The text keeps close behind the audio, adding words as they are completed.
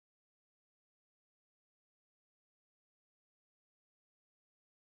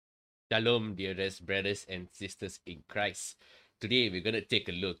Shalom, dearest brothers and sisters in Christ. Today we're going to take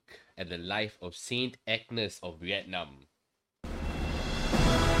a look at the life of Saint Agnes of Vietnam.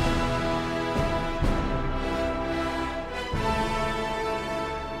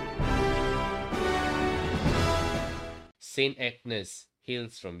 Saint Agnes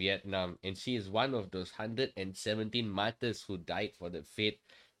hails from Vietnam and she is one of those 117 martyrs who died for the faith.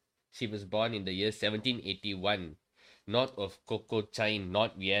 She was born in the year 1781, north of Coco Chine,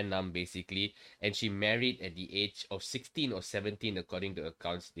 not Vietnam basically, and she married at the age of 16 or 17 according to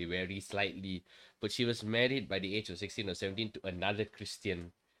accounts. They vary slightly, but she was married by the age of 16 or 17 to another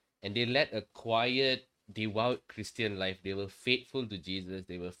Christian, and they led a quiet, devout Christian life. They were faithful to Jesus,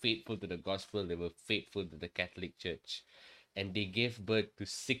 they were faithful to the gospel, they were faithful to the Catholic Church, and they gave birth to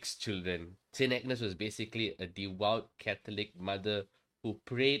 6 children. Saint Agnes was basically a devout Catholic mother who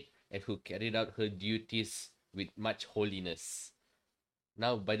prayed and who carried out her duties with much holiness.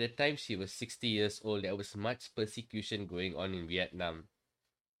 Now, by the time she was 60 years old, there was much persecution going on in Vietnam.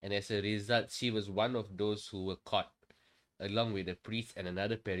 And as a result, she was one of those who were caught, along with a priest and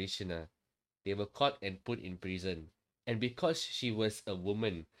another parishioner. They were caught and put in prison. And because she was a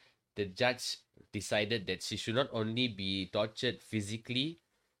woman, the judge decided that she should not only be tortured physically,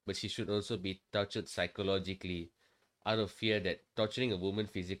 but she should also be tortured psychologically, out of fear that torturing a woman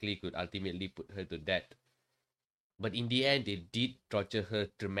physically could ultimately put her to death. But in the end, they did torture her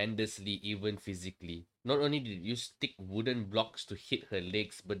tremendously, even physically. Not only did they use thick wooden blocks to hit her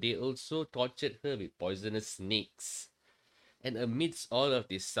legs, but they also tortured her with poisonous snakes. And amidst all of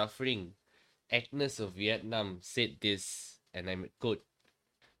this suffering, Agnes of Vietnam said this, and I quote,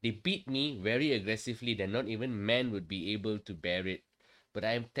 "They beat me very aggressively that not even man would be able to bear it. But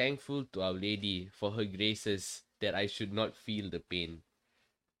I am thankful to Our Lady for her graces that I should not feel the pain."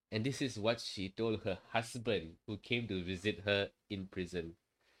 And this is what she told her husband who came to visit her in prison.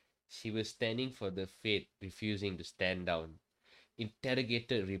 She was standing for the faith, refusing to stand down.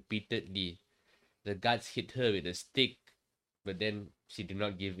 Interrogated repeatedly, the guards hit her with a stick, but then she did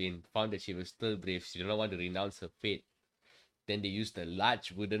not give in, found that she was still brave. She did not want to renounce her faith. Then they used a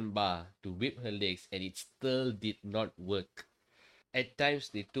large wooden bar to whip her legs, and it still did not work. At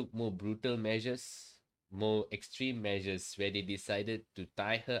times, they took more brutal measures, more extreme measures, where they decided to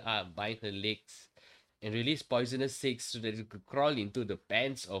tie her up, bind her legs, and release poisonous snakes so that it could crawl into the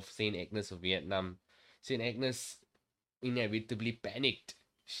pants of Saint Agnes of Vietnam. Saint Agnes inevitably panicked.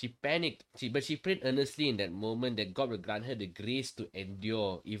 She panicked, but she prayed earnestly in that moment that God will grant her the grace to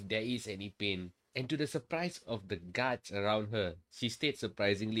endure if there is any pain. And to the surprise of the guards around her, she stayed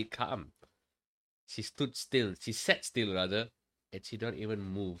surprisingly calm. She stood still. She sat still, rather, and she didn't even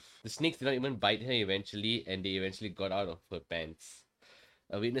move. The snakes did not even bite her eventually, and they eventually got out of her pants.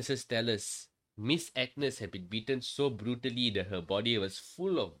 Witnesses tell us Miss Agnes had been beaten so brutally that her body was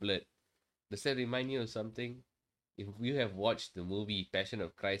full of blood. Does that remind you of something? If you have watched the movie Passion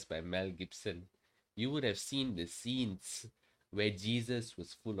of Christ by Mel Gibson, you would have seen the scenes where Jesus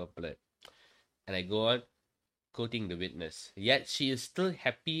was full of blood. And I go on quoting the witness. Yet she is still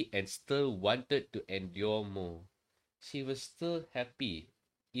happy and still wanted to endure more. She was still happy,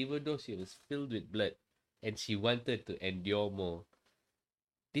 even though she was filled with blood, and she wanted to endure more.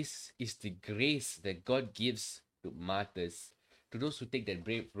 This is the grace that God gives to martyrs, to those who take that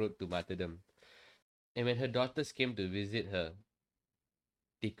brave road to martyrdom. And when her daughters came to visit her,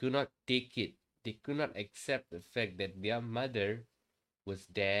 they could not take it. They could not accept the fact that their mother was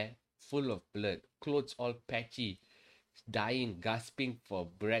there, full of blood, clothes all patchy, dying, gasping for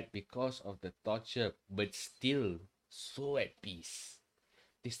breath because of the torture, but still so at peace.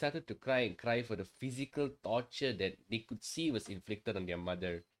 They started to cry and cry for the physical torture that they could see was inflicted on their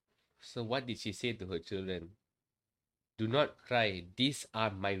mother. So, what did she say to her children? "Do not cry. These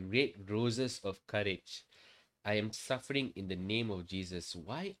are my red roses of courage. I am suffering in the name of Jesus.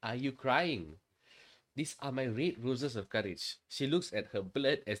 Why are you crying? These are my red roses of courage." She looks at her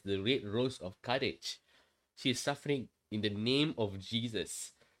blood as the red rose of courage. She is suffering in the name of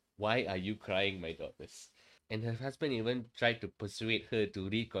Jesus. Why are you crying, my daughters? And her husband even tried to persuade her to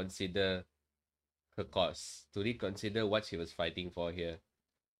reconsider her cause, to reconsider what she was fighting for here,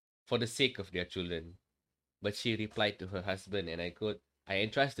 for the sake of their children. But she replied to her husband, and I quote, "I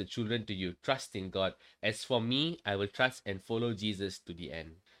entrust the children to you. Trust in God. As for me, I will trust and follow Jesus to the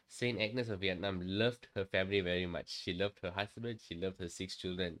end." Saint Agnes of Vietnam loved her family very much. She loved her husband. She loved her 6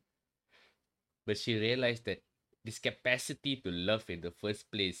 children. But she realized that this capacity to love in the first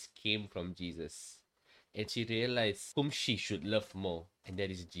place came from Jesus. And she realized whom she should love more, and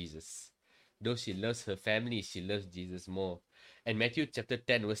that is Jesus. Though she loves her family, she loves Jesus more. And Matthew chapter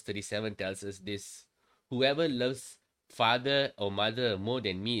 10, verse 37 tells us this: "Whoever loves father or mother more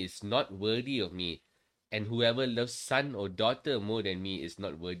than me is not worthy of me, and whoever loves son or daughter more than me is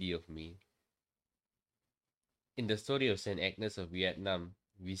not worthy of me. In the story of St. Agnes of Vietnam,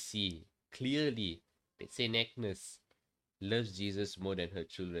 we see clearly that St. Agnes loves Jesus more than her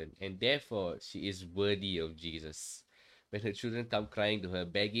children, and therefore she is worthy of Jesus. When her children come crying to her,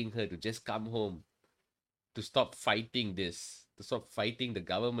 begging her to just come home, to stop fighting this, to stop fighting the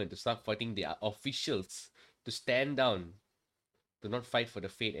government, to stop fighting the officials, to stand down, to not fight for the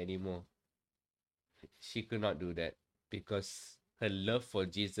faith anymore. She could not do that because her love for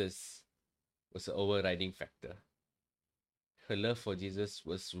Jesus was an overriding factor. Her love for Jesus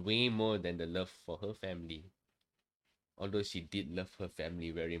was way more than the love for her family, although she did love her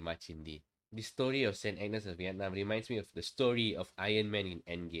family very much indeed. The story of St. Agnes of Vietnam reminds me of the story of Iron Man in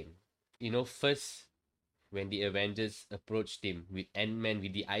Endgame. First, when the Avengers approached him with Ant-Man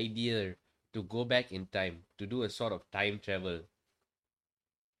with the idea to go back in time, to do a sort of time travel,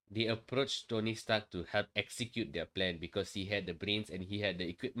 they approached Tony Stark to help execute their plan because he had the brains and he had the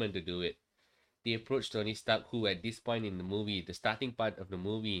equipment to do it. They approached Tony Stark, who at this point in the movie, the starting part of the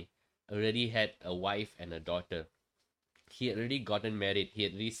movie, already had a wife and a daughter. He had already gotten married, he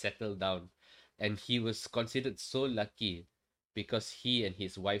had already settled down, and he was considered so lucky because he and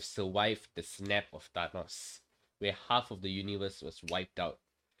his wife survived the snap of Thanos, where half of the universe was wiped out.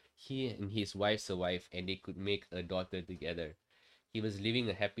 He and his wife survived and they could make a daughter together. He was living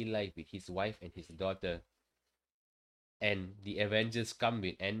a happy life with his wife and his daughter. And the Avengers come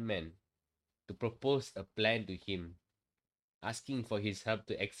with Ant-Man to propose a plan to him, asking for his help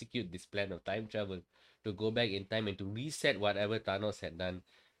to execute this plan of time travel, to go back in time and to reset whatever Thanos had done,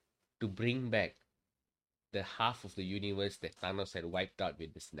 to bring back the half of the universe that Thanos had wiped out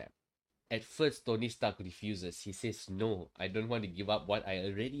with the snap. At first, Tony Stark refuses. He says, "No, I don't want to give up what I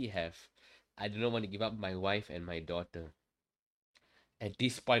already have. I do not want to give up my wife and my daughter." At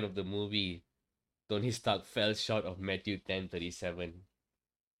this point of the movie, Tony Stark fell short of Matthew 10:37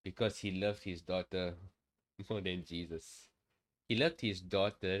 because he loved his daughter more than Jesus. He loved his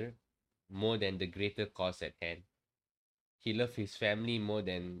daughter more than the greater cause at hand. He loved his family more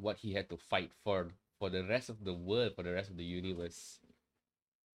than what he had to fight for the rest of the world, for the rest of the universe.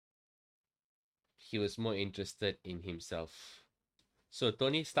 He was more interested in himself. So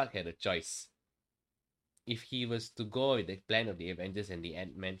Tony Stark had a choice. If he was to go with the plan of the Avengers and the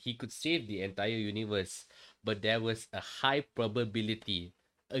Ant-Man, he could save the entire universe, but there was a high probability,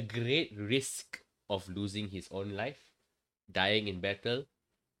 a great risk of losing his own life, dying in battle,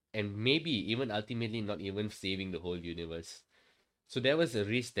 and maybe even ultimately not even saving the whole universe. So there was a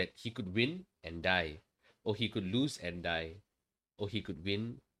risk that he could win and die, or he could lose and die, or he could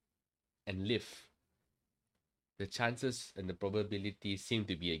win and live. The chances and the probability seemed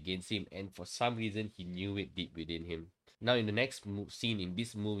to be against him, and for some reason, he knew it deep within him. Now, in the next scene in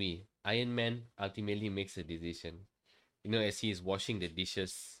this movie, Iron Man ultimately makes a decision. As he is washing the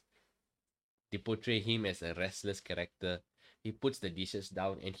dishes, they portray him as a restless character. He puts the dishes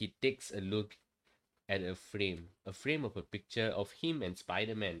down and he takes a look at a frame of a picture of him and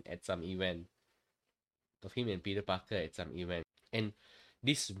Spider-Man at some event, of him and Peter Parker at some event. And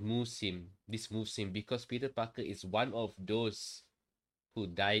this moves him. This moves him because Peter Parker is one of those who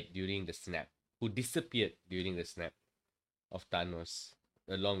died during the snap, who disappeared during the snap of Thanos,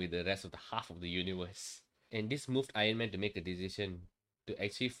 along with the rest of the half of the universe. And this moved Iron Man to make a decision to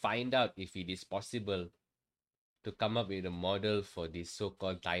actually find out if it is possible to come up with a model for this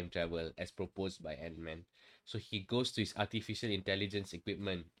so-called time travel as proposed by Ant-Man. So he goes to his artificial intelligence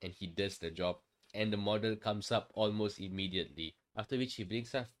equipment and he does the job. And the model comes up almost immediately. After which he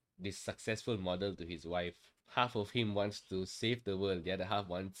brings up this successful model to his wife. Half of him wants to save the world, the other half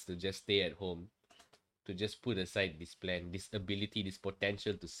wants to just stay at home, to just put aside this plan, this ability, this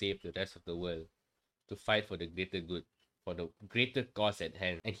potential to save the rest of the world, to fight for the greater good, for the greater cause at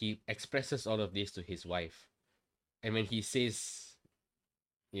hand. And he expresses all of this to his wife. And when he says,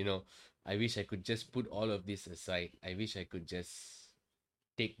 you know, I wish I could just put all of this aside. I wish I could just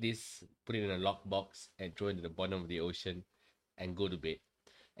take this, put it in a lockbox, and throw it to the bottom of the ocean and go to bed.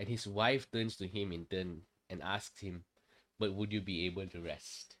 And his wife turns to him in turn and asks him, "But would you be able to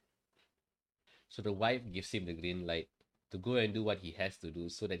rest?" So the wife gives him the green light to go and do what he has to do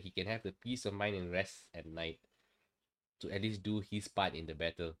so that he can have the peace of mind and rest at night, to at least do his part in the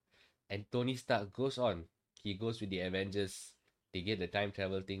battle. And Tony Stark goes on. He goes with the Avengers. They get the time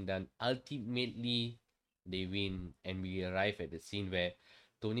travel thing done. Ultimately, they win, and we arrive at the scene where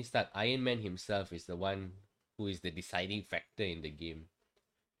Tony Stark, Iron Man himself, is the one who is the deciding factor in the game,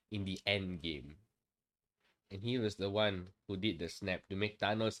 in the end game. And he was the one who did the snap to make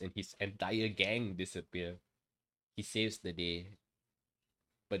Thanos and his entire gang disappear. He saves the day,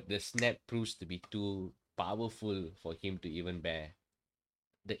 but the snap proves to be too powerful for him to even bear.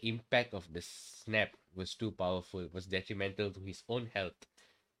 The impact of the snap was too powerful, was detrimental to his own health.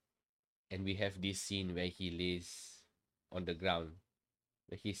 And we have this scene where he lays on the ground,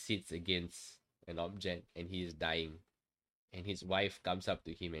 where he sits against an object and he is dying. And his wife comes up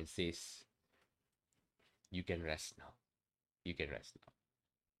to him and says, "You can rest now. You can rest now."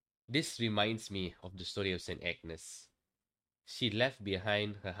 This reminds me of the story of St. Agnes. She left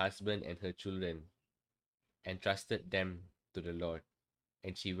behind her husband and her children and trusted them to the Lord.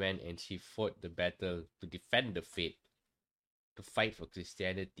 And she went and she fought the battle to defend the faith, to fight for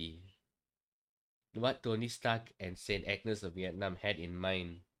Christianity. What Tony Stark and St. Agnes of Vietnam had in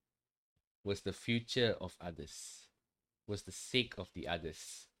mind was the future of others, was the sake of the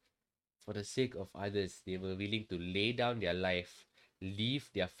others. For the sake of others, they were willing to lay down their life, leave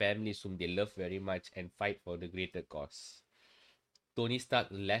their families whom they love very much, and fight for the greater cause. Tony Stark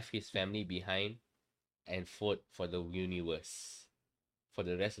left his family behind and fought for the universe, for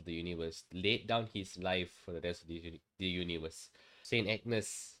the rest of the universe, laid down his life for the rest of the universe. Saint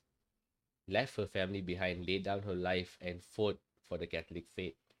Agnes left her family behind, laid down her life, and fought for the Catholic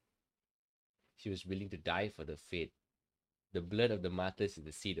faith. She was willing to die for the faith. The blood of the martyrs is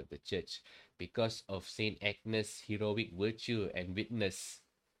the seed of the church. Because of Saint Agnes' heroic virtue and witness,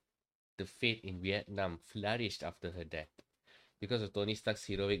 the faith in Vietnam flourished after her death. Because of Tony Stark's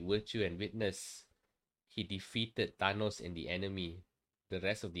heroic virtue and witness, he defeated Thanos and the enemy, the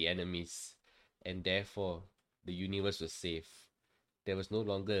rest of the enemies, and therefore the universe was safe. There was no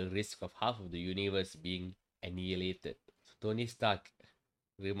longer a risk of half of the universe being annihilated. So Tony Stark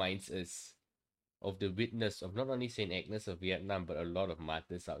reminds us of the witness of not only St. Agnes of Vietnam, but a lot of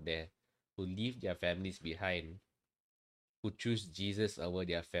martyrs out there who leave their families behind, who choose Jesus over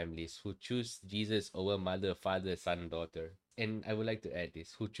their families, who choose Jesus over mother, father, son, daughter. And I would like to add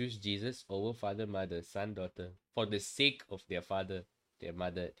this, who choose Jesus over father, mother, son, daughter, for the sake of their father, their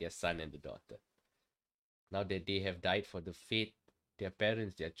mother, their son, and the daughter. Now that they have died for the faith, their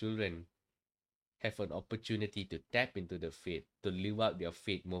parents, their children have an opportunity to tap into the faith, to live out their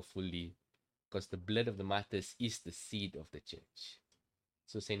faith more fully, because the blood of the martyrs is the seed of the church.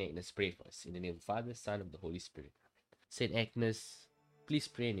 So St. Agnes, pray for us. In the name of the Father, Son, of the Holy Spirit. St. Agnes, please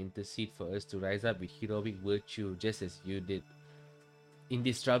pray and intercede for us to rise up with heroic virtue just as you did. In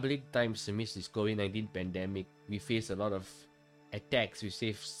these troubling times amidst this COVID-19 pandemic, we face a lot of attacks, we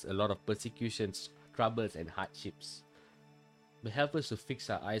face a lot of persecutions, troubles and hardships. But help us to fix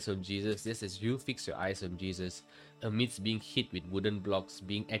our eyes on Jesus just as you fix your eyes on Jesus amidst being hit with wooden blocks,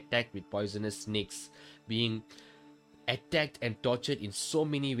 being attacked with poisonous snakes, being attacked and tortured in so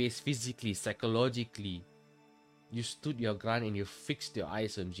many ways, physically, psychologically. You stood your ground and you fixed your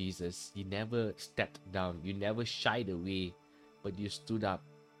eyes on Jesus. You never stepped down. You never shied away, but you stood up.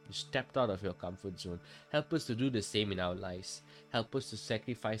 You stepped out of your comfort zone. Help us to do the same in our lives. Help us to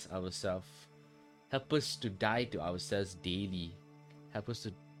sacrifice ourselves. Help us to die to ourselves daily. Help us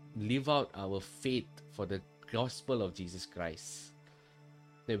to live out our faith for the gospel of Jesus Christ.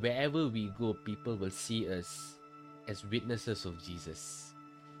 That wherever we go, people will see us as witnesses of Jesus.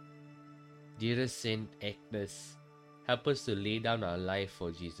 Dearest Saint Agnes, help us to lay down our life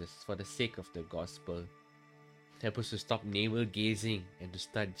for Jesus, for the sake of the gospel. Help us to stop navel gazing and to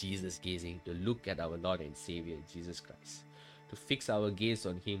start Jesus gazing, to look at our Lord and Savior, Jesus Christ. To fix our gaze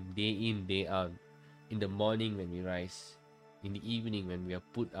on Him day in, day out, in the morning when we rise, in the evening when we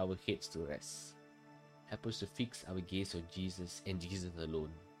have put our heads to rest. Help us to fix our gaze on Jesus and Jesus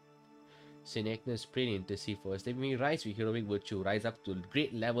alone. St. Agnes, pray and intercede for us that we may rise with heroic virtue, rise up to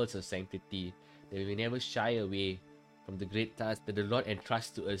great levels of sanctity, that we may never shy away from the great task that the Lord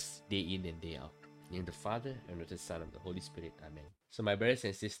entrusts to us day in and day out. In the name of the Father, and of the Son, and of the Holy Spirit. Amen. So my brothers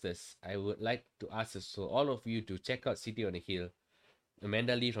and sisters, I would like to ask us, so all of you to check out City on the Hill.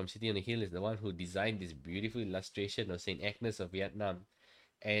 Amanda Lee from City on the Hill is the one who designed this beautiful illustration of St. Agnes of Vietnam.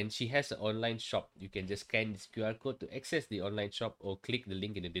 And she has an online shop. You can just scan this QR code to access the online shop or click the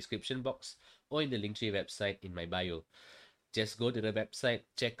link in the description box or in the Linktree website in my bio. Just go to the website,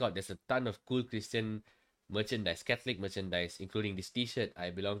 check out. There's a ton of cool Christian merchandise, Catholic merchandise, including this t-shirt,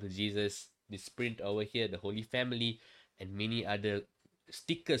 I Belong to Jesus, this print over here, the Holy Family, and many other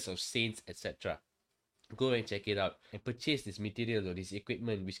stickers of saints, etc. Go and check it out and purchase this material or this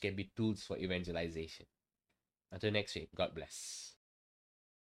equipment which can be tools for evangelization. Until next week, God bless.